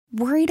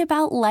Worried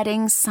about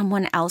letting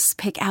someone else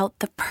pick out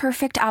the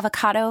perfect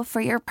avocado for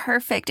your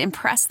perfect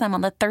impress them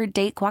on the third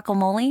date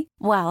guacamole?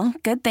 Well,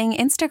 good thing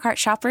Instacart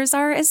shoppers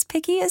are as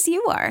picky as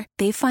you are.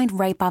 They find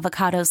ripe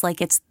avocados like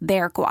it's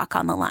their guac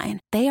on the line.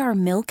 They are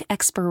milk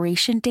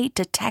expiration date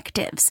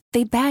detectives.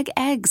 They bag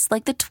eggs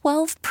like the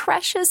 12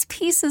 precious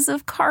pieces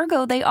of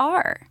cargo they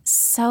are.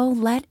 So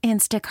let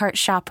Instacart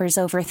shoppers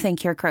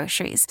overthink your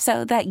groceries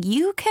so that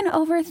you can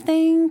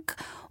overthink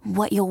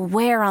what you'll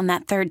wear on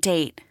that third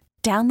date.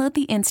 Download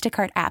the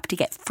Instacart app to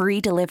get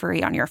free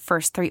delivery on your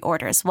first 3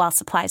 orders while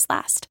supplies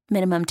last.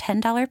 Minimum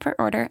 $10 per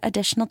order.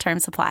 Additional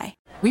terms apply.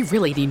 We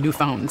really need new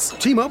phones.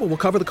 T-Mobile will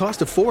cover the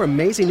cost of 4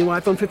 amazing new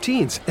iPhone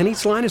 15s, and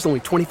each line is only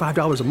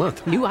 $25 a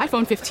month. New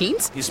iPhone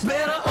 15s? It's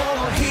better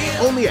over here.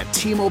 Only at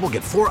T-Mobile,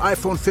 get 4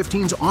 iPhone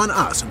 15s on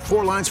us and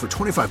 4 lines for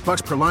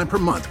 $25 per line per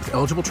month with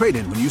eligible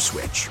trade-in when you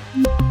switch.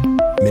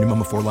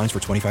 Minimum of 4 lines for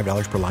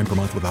 $25 per line per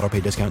month with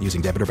autopay discount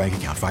using debit or bank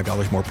account.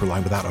 $5 more per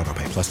line without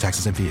autopay, plus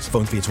taxes and fees.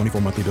 Phone fee at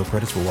 24 monthly bill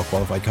credits for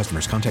well-qualified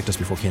customers. Contact us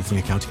before canceling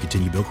account to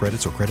continue bill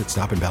credits or credit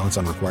stop and balance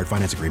on required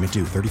finance agreement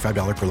due.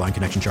 $35 per line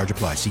connection charge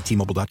applies. See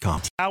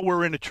T-Mobile.com. Now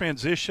we're in a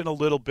transition a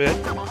little bit.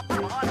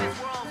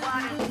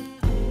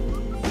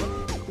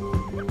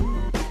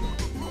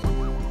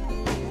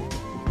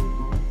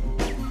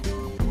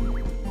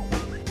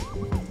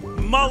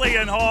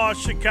 Mulligan, Haugh,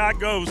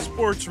 Chicago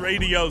Sports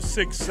Radio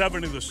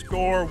 670 The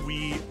Score.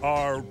 We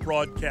are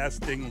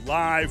broadcasting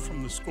live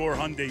from the Score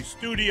Hyundai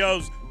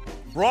Studios,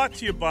 brought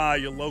to you by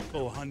your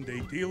local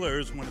Hyundai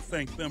dealers. I want to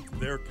thank them for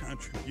their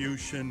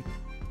contribution.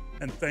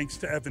 And thanks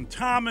to Evan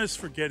Thomas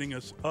for getting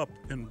us up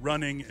and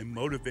running and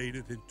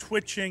motivated and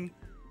twitching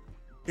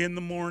in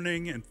the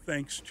morning. And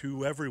thanks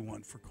to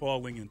everyone for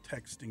calling and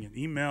texting and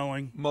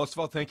emailing. Most of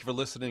all, thank you for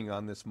listening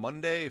on this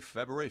Monday,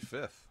 February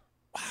 5th.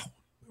 Wow.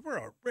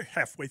 We're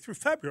halfway through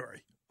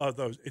February.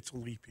 Although it's a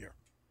leap year.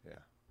 Yeah.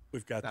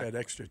 We've got that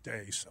extra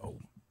day, so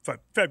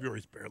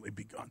February's barely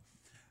begun.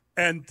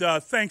 And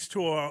thanks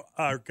to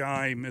our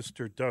guy,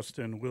 Mr.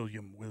 Dustin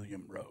William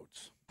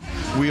Rhodes.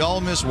 We all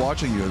miss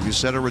watching you. Have you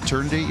set a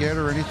return date yet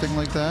or anything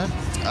like that?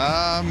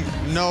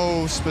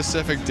 No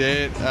specific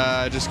date.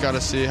 I just got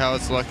to see how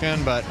it's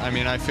looking. But, I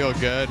mean, I feel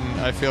good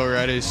and I feel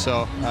ready.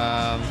 So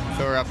if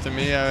it were up to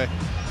me, I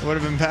would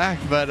have been back.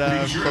 But,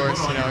 of course,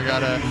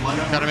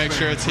 gotta make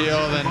sure it's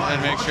healed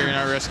and make sure you're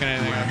not risking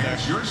anything out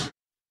there.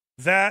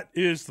 That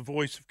is the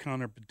voice of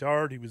Connor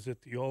Bedard. He was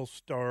at the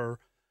All-Star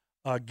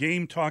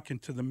game talking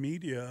to the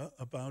media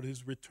about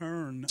his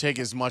return. Take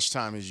as much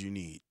time as you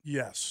need.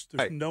 Yes.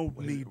 There's no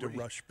need to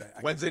rush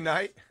back. Wednesday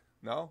night?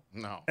 No.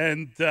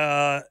 And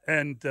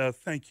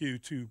thank you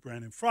to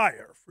Brandon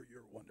Fryer for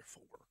your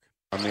wonderful work.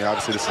 I mean,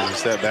 obviously this is a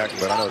setback,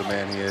 but I know the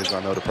man he is.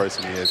 I know the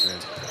person he is.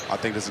 And I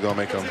think this is going to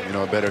make him,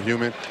 a better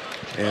human.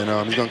 And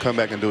he's going to come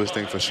back and do his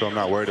thing for sure. I'm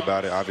not worried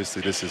about it.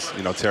 Obviously, this is,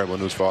 terrible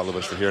news for all of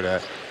us to hear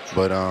that.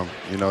 But,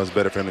 it's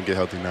better for him to get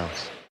healthy now.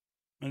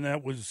 And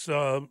that was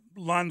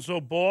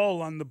Lonzo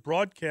Ball on the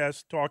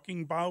broadcast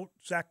talking about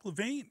Zach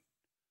LaVine.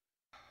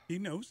 He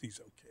knows he's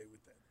okay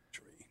with that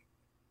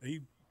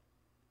injury.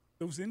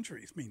 Those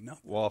injuries mean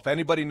nothing. Well, if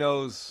anybody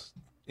knows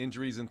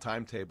injuries and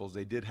timetables,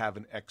 they did have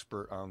an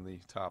expert on the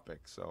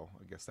topic, so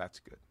I guess that's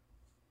good.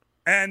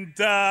 And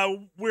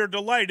we're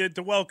delighted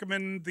to welcome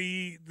in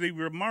the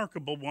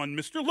remarkable one,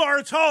 Mr.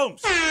 Laurence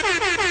Holmes.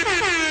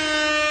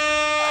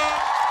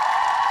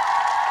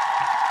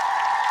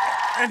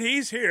 And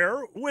he's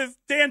here with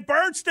Dan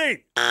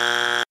Bernstein.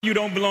 You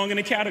don't belong in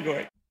the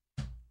category.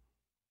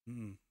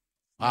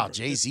 Wow,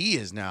 Jay-Z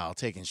is now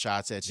taking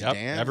shots at you,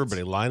 Dan.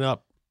 Everybody line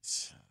up.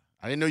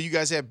 I didn't know you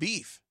guys had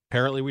beef.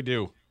 Apparently we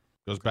do.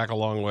 Goes back a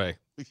long way.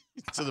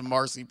 To the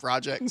Marcy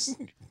projects.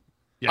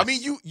 Yes. I mean,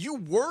 you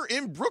were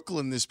in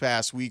Brooklyn this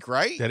past week,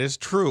 right? That is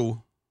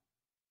true.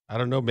 I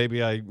don't know.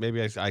 Maybe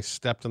I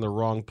stepped in the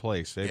wrong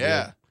place. Maybe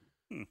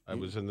I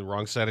was in the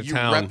wrong side of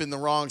town. You repping the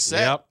wrong set.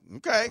 Yep.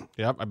 Okay.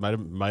 Yep. I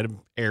might have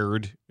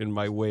erred in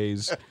my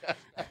ways.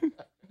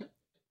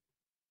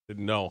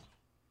 Didn't know.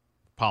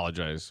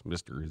 Apologize,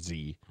 Mr.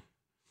 Z.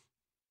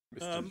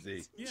 Mr.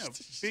 Z. Yeah,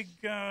 big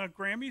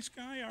Grammys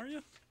guy, are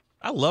you?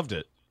 I loved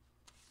it.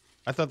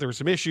 I thought there were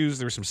some issues.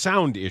 There were some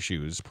sound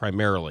issues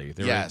primarily.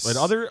 But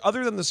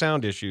other than the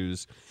sound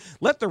issues,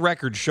 let the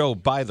record show,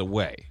 by the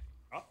way,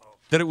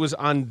 that it was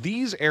on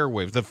these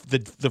airwaves.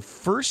 The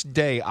first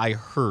day I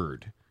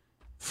heard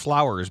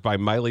Flowers by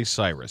Miley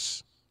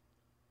Cyrus,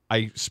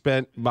 I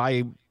spent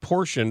my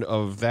portion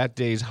of that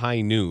day's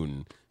high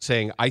noon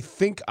saying, I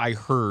think I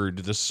heard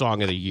the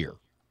song of the year.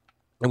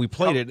 And we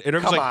played it, and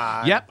it was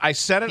like, "Yep, I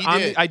said it.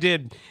 I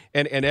did."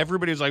 And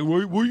everybody was like,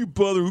 "Why you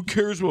bother? Who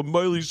cares about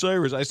Miley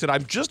Cyrus?" I said,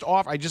 "I'm just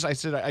off." I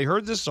said, "I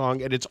heard this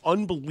song, and it's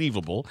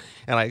unbelievable."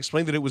 And I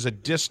explained that it was a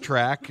diss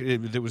track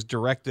that was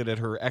directed at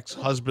her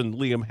ex-husband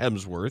Liam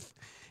Hemsworth,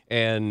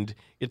 and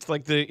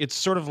It's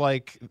sort of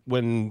like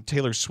when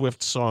Taylor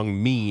Swift's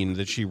song "Mean"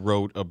 that she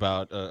wrote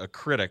about a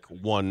critic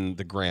won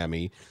the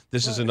Grammy.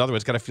 This is another one.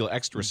 It's got to feel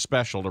extra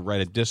special to write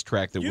a diss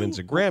track that wins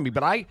a Grammy.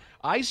 But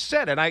I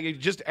said, and I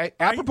just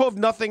apropos of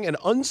nothing and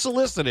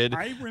unsolicited,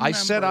 I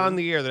said on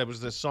the air that it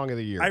was the song of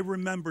the year. I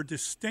remember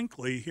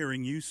distinctly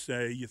hearing you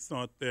say you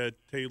thought that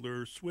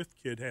Taylor Swift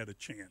kid had a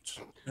chance.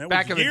 That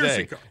Back was in the years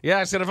day. ago. Yeah,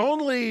 I said if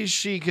only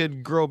she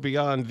could grow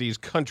beyond these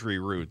country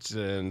roots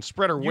and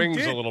spread her wings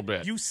did. a little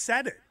bit. You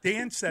said it.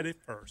 Dan said it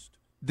first.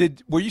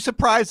 Were you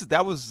surprised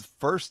that was the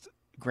first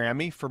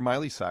Grammy for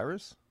Miley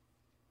Cyrus?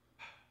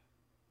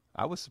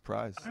 I was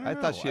surprised. I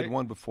thought she had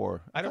won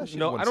before. I don't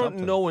know. I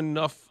don't know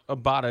enough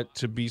about it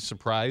to be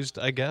surprised,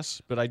 I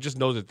guess, but I just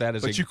know that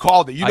is. But you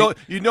called it.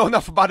 You know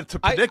enough about it to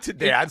predict it,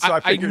 Dan. So I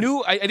figured.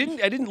 I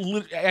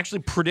didn't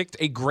actually predict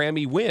a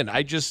Grammy win.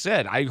 I just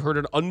said I heard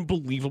an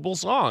unbelievable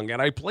song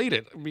and I played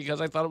it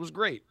because I thought it was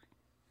great.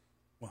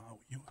 Wow,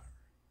 you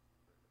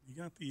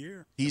got the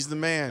ear. He's the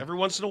man. Every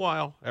once in a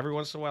while, I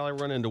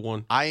run into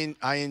one. I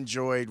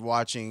enjoyed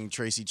watching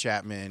Tracy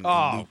Chapman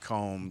and Luke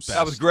Combs.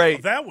 That was great.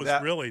 Oh, that was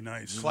really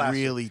nice. Classic.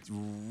 Really,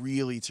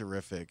 really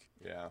terrific.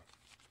 Yeah.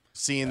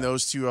 Seeing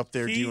those two up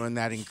there doing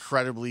that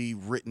incredibly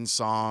written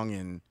song,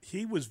 and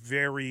he was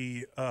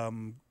very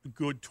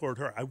good toward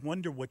her. I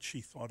wonder what she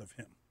thought of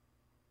him.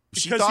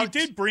 Because he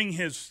did bring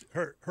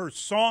her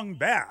song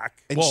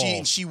back,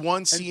 and she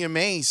won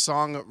CMA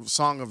song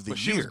of the year.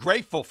 She was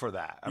grateful for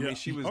that. I mean,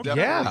 she was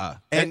definitely. Yeah,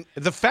 and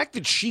the fact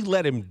that she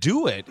let him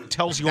do it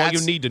tells you all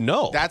you need to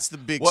know. That's the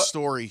big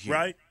story here,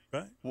 right?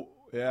 Well,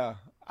 yeah.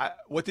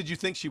 What did you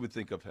think she would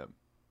think of him?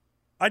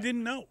 I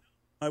didn't know.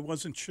 I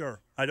wasn't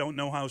sure. I don't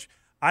know how.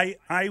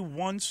 I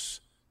once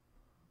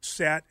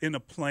sat in a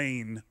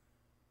plane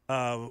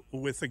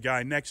with a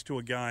guy next to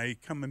a guy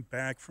coming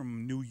back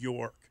from New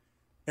York.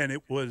 And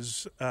it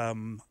was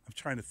I'm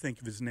trying to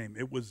think of his name.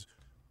 It was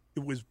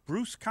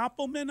Bruce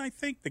Koppelman, I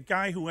think, the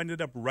guy who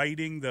ended up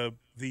writing the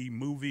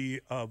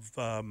movie of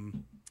I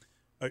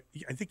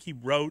think he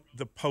wrote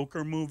the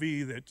poker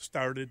movie that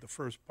started the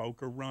first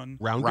poker run.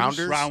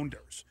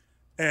 Rounders.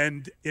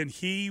 And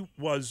he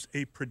was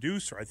a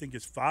producer. I think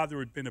his father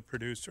had been a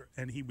producer,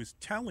 and he was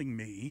telling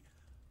me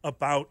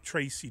about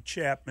Tracy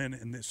Chapman,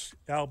 and this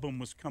album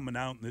was coming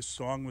out and this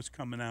song was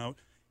coming out.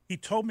 He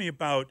told me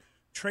about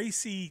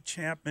Tracy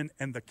Chapman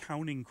and the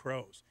Counting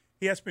Crows.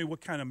 He asked me what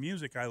kind of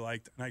music I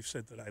liked, and I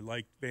said that I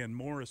liked Van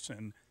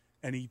Morrison,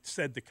 and he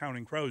said the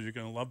Counting Crows, you're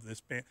going to love this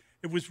band.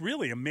 It was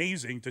really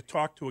amazing to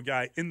talk to a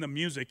guy in the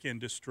music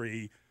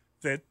industry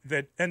that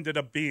ended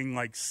up being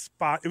like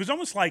it was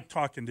almost like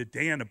talking to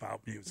Dan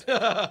about music.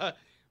 No,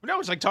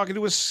 it's like talking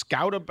to a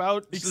scout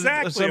about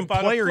some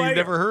about player you've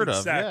never heard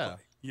of. Yeah.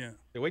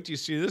 Hey, wait till you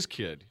see this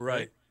kid.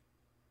 Right.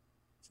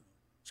 So,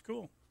 it's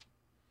cool.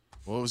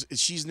 Well,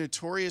 she's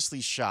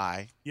notoriously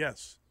shy.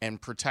 Yes. And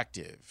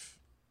protective.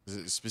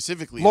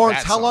 Specifically,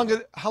 Laurence, how long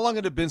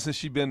had it been since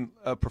she'd been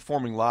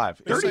performing live?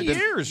 30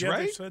 years,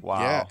 right? Wow.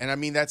 Yeah, and I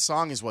mean that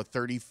song is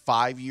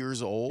 35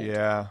 years old.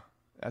 Yeah,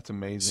 that's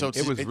amazing. So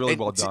it was really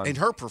well done. And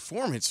her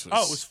performance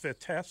was it was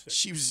fantastic.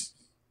 She was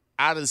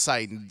out of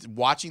sight, and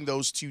watching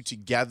those two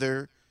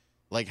together,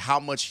 like how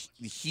much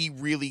he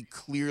really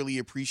clearly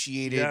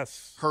appreciated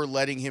her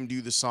letting him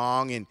do the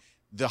song and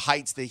the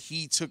heights that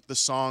he took the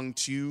song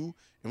to.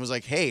 And was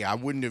like, hey, I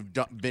wouldn't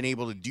have been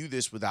able to do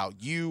this without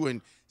you. And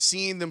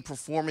seeing them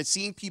perform it,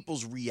 seeing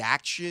people's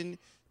reaction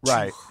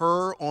to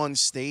her on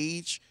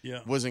stage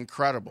was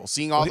incredible.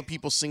 Seeing all the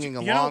people singing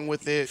along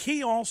with it.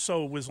 He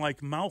also was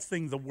like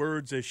mouthing the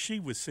words as she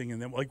was singing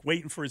them, like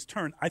waiting for his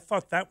turn. I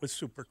thought that was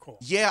super cool.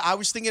 Yeah, I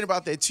was thinking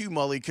about that too,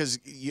 Mully, because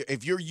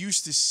if you're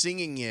used to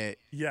singing it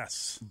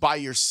by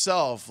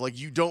yourself, like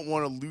you don't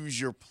want to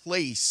lose your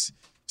place.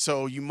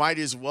 So you might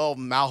as well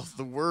mouth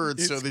the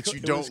words so that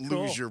you don't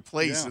lose your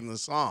place in the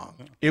song.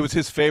 It was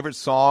his favorite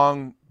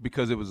song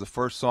because it was the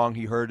first song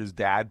he heard his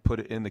dad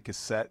put it in the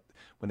cassette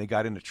when they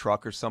got in the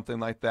truck or something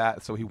like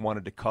that. So he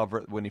wanted to cover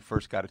it when he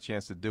first got a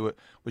chance to do it,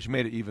 which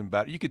made it even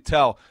better. You could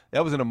tell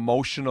that was an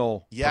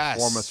emotional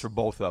performance for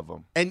both of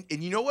them. And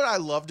you know what I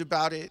loved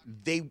about it?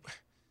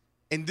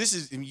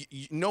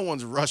 No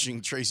one's rushing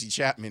Tracy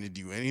Chapman to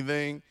do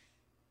anything.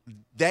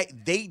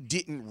 They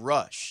didn't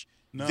rush.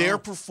 No. Their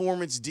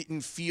performance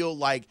didn't feel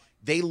like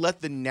they let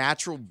the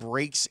natural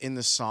breaks in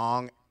the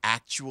song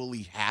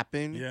actually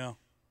happen. Yeah, it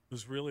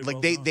was really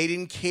like they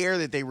didn't care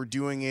that they were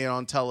doing it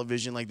on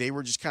television. Like they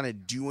were just kind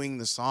of doing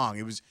the song.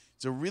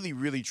 It's a really,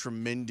 really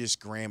tremendous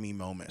Grammy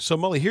moment. So,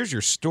 Mully, here's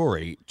your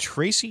story.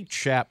 Tracy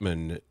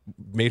Chapman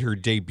made her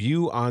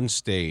debut on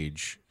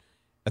stage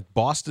at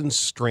Boston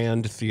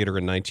Strand Theater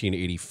in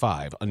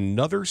 1985.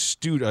 Another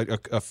student,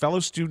 a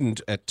fellow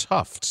student at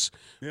Tufts,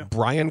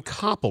 Brian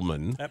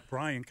Koppelman,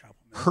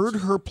 heard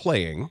her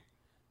playing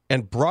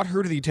and brought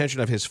her to the attention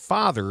of his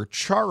father,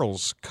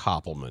 Charles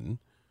Koppelman,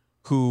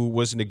 who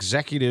was an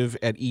executive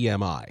at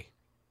EMI.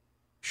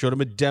 Showed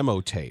him a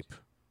demo tape,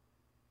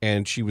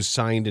 and she was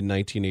signed in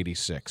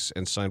 1986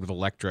 and signed with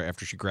Elektra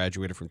after she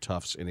graduated from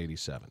Tufts in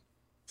 87.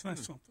 It's not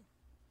something.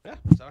 Yeah,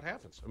 that's how it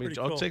happens. I mean,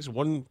 Pretty it cool. takes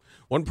one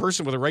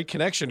person with the right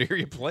connection to hear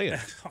you play it.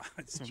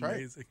 It's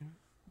amazing.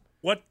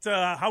 What?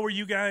 How are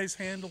you guys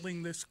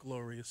handling this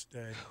glorious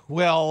day?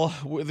 Well,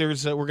 we're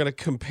going to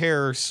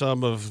compare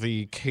some of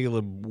the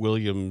Caleb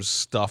Williams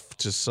stuff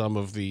to some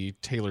of the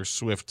Taylor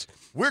Swift.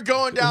 We're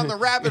going down the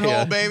rabbit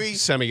hole, baby.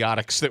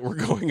 Semiotics that were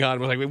going on.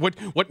 We're like,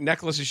 what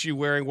necklace is she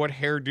wearing? What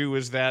hairdo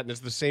is that? And it's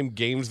the same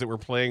games that we're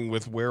playing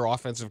with where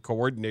offensive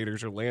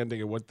coordinators are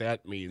landing and what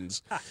that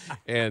means.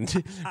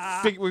 And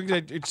we're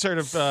going to sort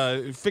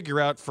of figure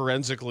out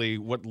forensically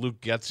what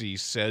Luke Getsy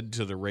said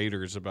to the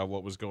Raiders about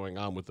what was going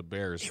on with the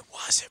Bears. It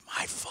wasn't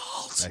my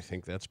fault. I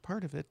think that's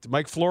part of it.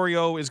 Mike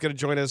Florio is going to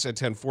join us at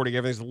 10:40.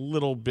 Everything's a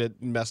little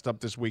bit messed up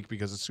this week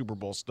because of Super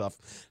Bowl stuff.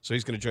 So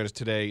he's going to join us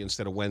today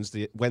instead of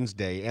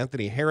Wednesday.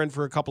 Anthony Herron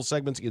for a couple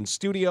segments in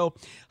studio.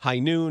 High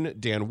noon,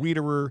 Dan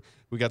Wiederer.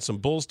 We got some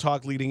Bulls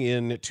talk leading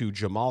in to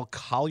Jamal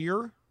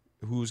Collier,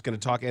 who's going to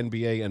talk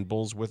NBA and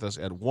Bulls with us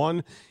at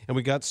 1. And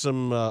we got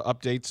some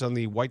updates on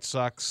the White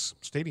Sox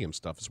stadium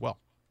stuff as well.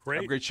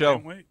 Great. Great show.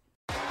 Can't wait.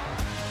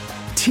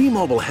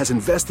 T-Mobile has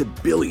invested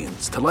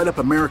billions to light up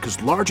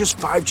America's largest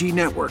 5G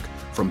network,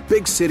 from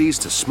big cities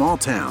to small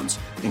towns,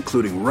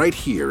 including right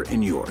here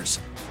in yours.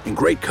 And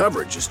great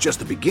coverage is just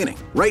the beginning.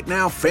 Right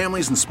now,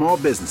 families and small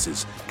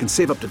businesses can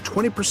save up to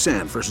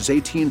 20% versus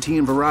AT&T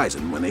and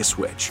Verizon when they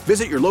switch.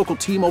 Visit your local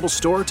T-Mobile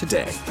store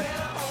today.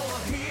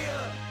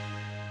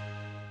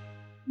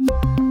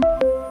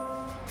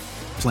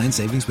 Plan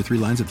savings with 3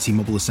 lines of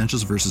T-Mobile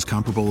Essentials versus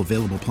comparable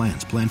available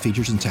plans. Plan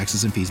features and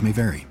taxes and fees may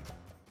vary.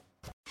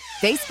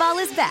 Baseball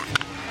is back,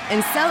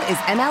 and so is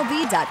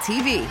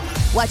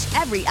MLB.tv.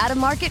 Watch every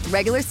out-of-market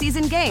regular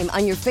season game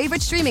on your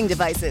favorite streaming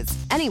devices,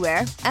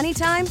 anywhere,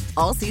 anytime,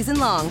 all season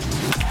long.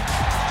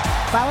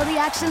 Follow the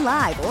action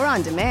live or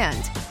on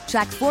demand.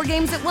 Track 4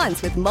 games at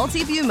once with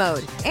multi-view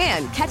mode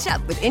and catch up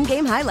with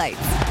in-game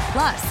highlights.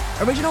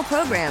 Plus, original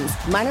programs,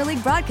 minor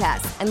league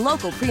broadcasts, and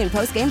local pre- and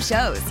post-game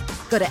shows.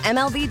 Go to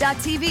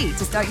MLB.tv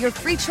to start your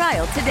free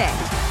trial today.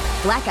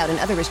 Blackout and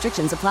other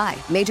restrictions apply.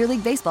 Major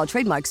League Baseball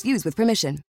trademarks used with permission.